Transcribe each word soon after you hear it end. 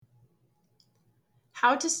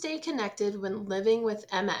How to Stay Connected When Living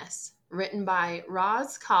with MS, written by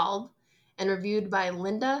Roz Kalb and reviewed by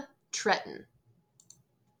Linda Tretton.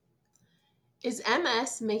 Is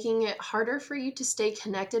MS making it harder for you to stay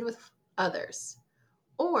connected with others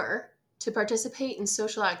or to participate in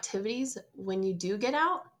social activities when you do get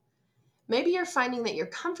out? Maybe you're finding that your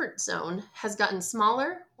comfort zone has gotten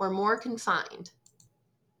smaller or more confined.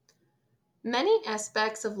 Many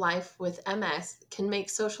aspects of life with MS can make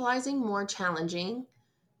socializing more challenging.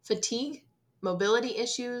 Fatigue, mobility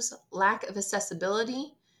issues, lack of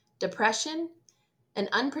accessibility, depression, an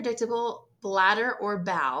unpredictable bladder or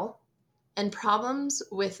bowel, and problems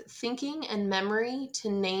with thinking and memory, to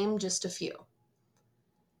name just a few.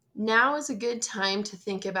 Now is a good time to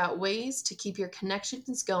think about ways to keep your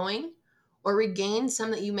connections going or regain some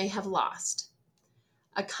that you may have lost.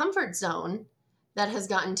 A comfort zone that has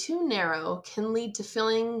gotten too narrow can lead to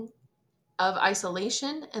feeling of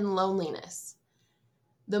isolation and loneliness.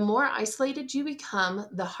 The more isolated you become,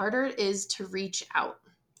 the harder it is to reach out.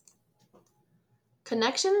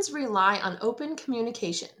 Connections rely on open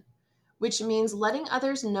communication, which means letting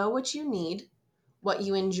others know what you need, what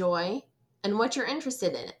you enjoy, and what you're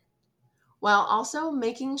interested in, while also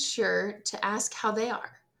making sure to ask how they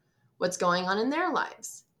are, what's going on in their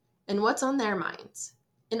lives, and what's on their minds.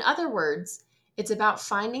 In other words, it's about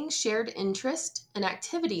finding shared interest and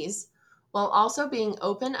activities while also being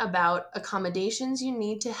open about accommodations you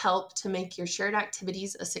need to help to make your shared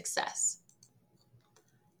activities a success.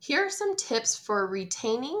 Here are some tips for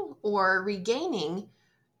retaining or regaining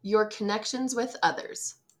your connections with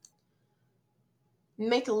others.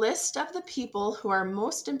 Make a list of the people who are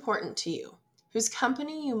most important to you, whose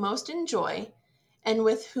company you most enjoy, and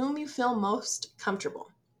with whom you feel most comfortable.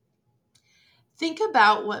 Think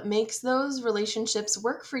about what makes those relationships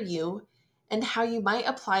work for you and how you might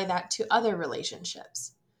apply that to other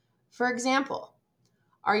relationships. For example,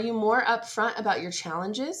 are you more upfront about your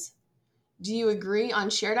challenges? Do you agree on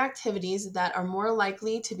shared activities that are more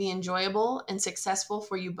likely to be enjoyable and successful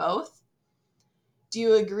for you both? Do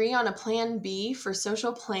you agree on a plan B for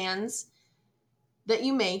social plans that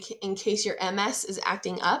you make in case your MS is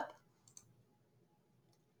acting up?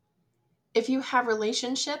 If you have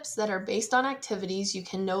relationships that are based on activities you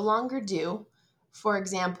can no longer do, for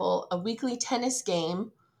example, a weekly tennis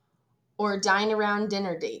game or dine around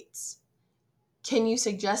dinner dates, can you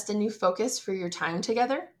suggest a new focus for your time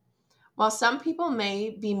together? While some people may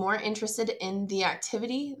be more interested in the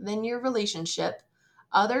activity than your relationship,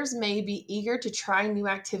 others may be eager to try new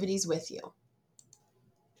activities with you.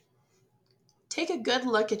 Take a good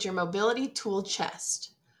look at your mobility tool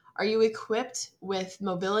chest. Are you equipped with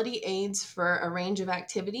mobility aids for a range of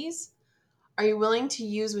activities? Are you willing to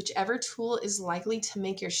use whichever tool is likely to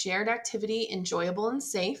make your shared activity enjoyable and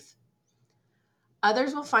safe?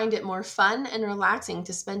 Others will find it more fun and relaxing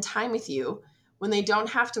to spend time with you when they don't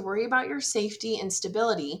have to worry about your safety and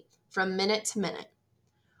stability from minute to minute.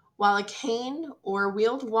 While a cane or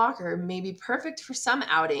wheeled walker may be perfect for some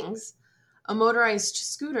outings, a motorized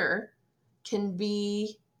scooter can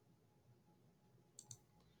be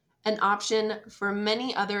an option for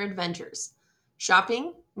many other adventures.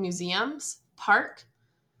 Shopping, museums, park,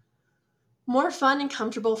 more fun and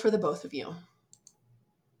comfortable for the both of you.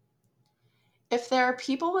 If there are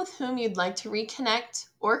people with whom you'd like to reconnect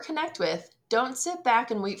or connect with, don't sit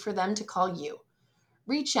back and wait for them to call you.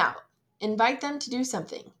 Reach out. Invite them to do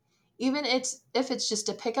something. Even if it's just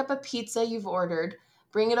to pick up a pizza you've ordered,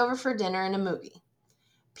 bring it over for dinner and a movie.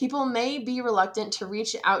 People may be reluctant to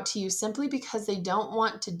reach out to you simply because they don't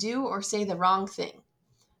want to do or say the wrong thing.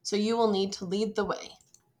 So you will need to lead the way.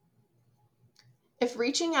 If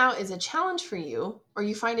reaching out is a challenge for you, or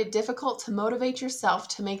you find it difficult to motivate yourself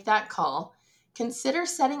to make that call, consider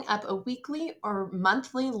setting up a weekly or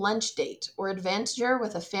monthly lunch date or adventure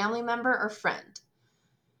with a family member or friend.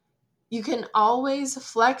 You can always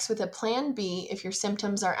flex with a plan B if your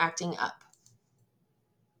symptoms are acting up.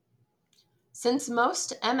 Since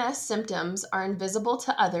most MS symptoms are invisible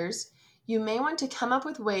to others, you may want to come up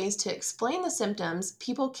with ways to explain the symptoms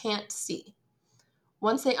people can't see.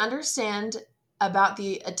 Once they understand about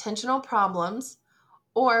the attentional problems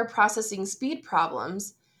or processing speed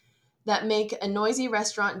problems that make a noisy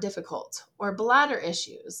restaurant difficult, or bladder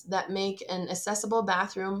issues that make an accessible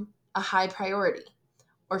bathroom a high priority,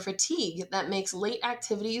 or fatigue that makes late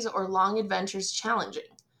activities or long adventures challenging,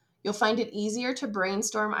 you'll find it easier to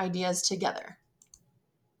brainstorm ideas together.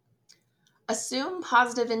 Assume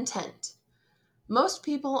positive intent. Most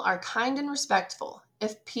people are kind and respectful.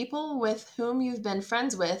 If people with whom you've been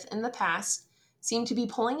friends with in the past seem to be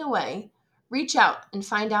pulling away, reach out and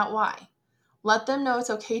find out why. Let them know it's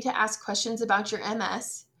okay to ask questions about your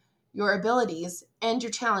MS. your abilities, and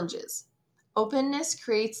your challenges. Openness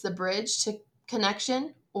creates the bridge to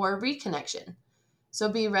connection or reconnection. So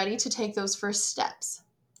be ready to take those first steps.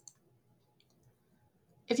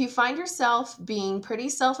 If you find yourself being pretty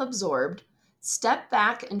self absorbed, step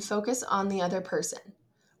back and focus on the other person.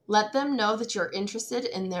 Let them know that you're interested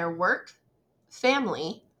in their work,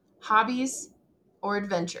 family, hobbies, or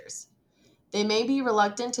adventures. They may be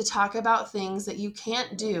reluctant to talk about things that you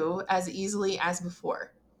can't do as easily as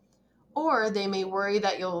before, or they may worry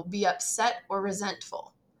that you'll be upset or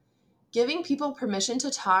resentful. Giving people permission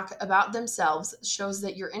to talk about themselves shows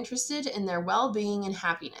that you're interested in their well being and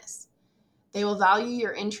happiness. They will value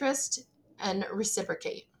your interest and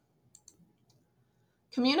reciprocate.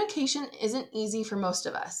 Communication isn't easy for most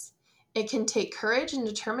of us. It can take courage and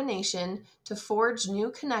determination to forge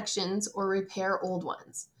new connections or repair old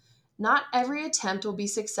ones. Not every attempt will be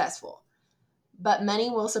successful, but many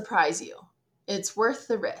will surprise you. It's worth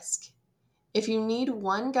the risk. If you need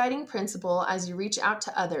one guiding principle as you reach out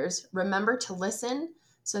to others, remember to listen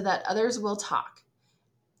so that others will talk,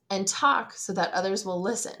 and talk so that others will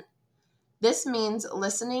listen. This means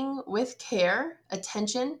listening with care,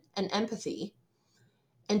 attention, and empathy,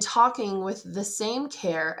 and talking with the same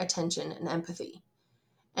care, attention, and empathy.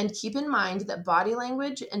 And keep in mind that body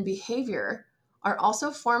language and behavior are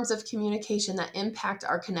also forms of communication that impact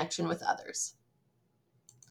our connection with others.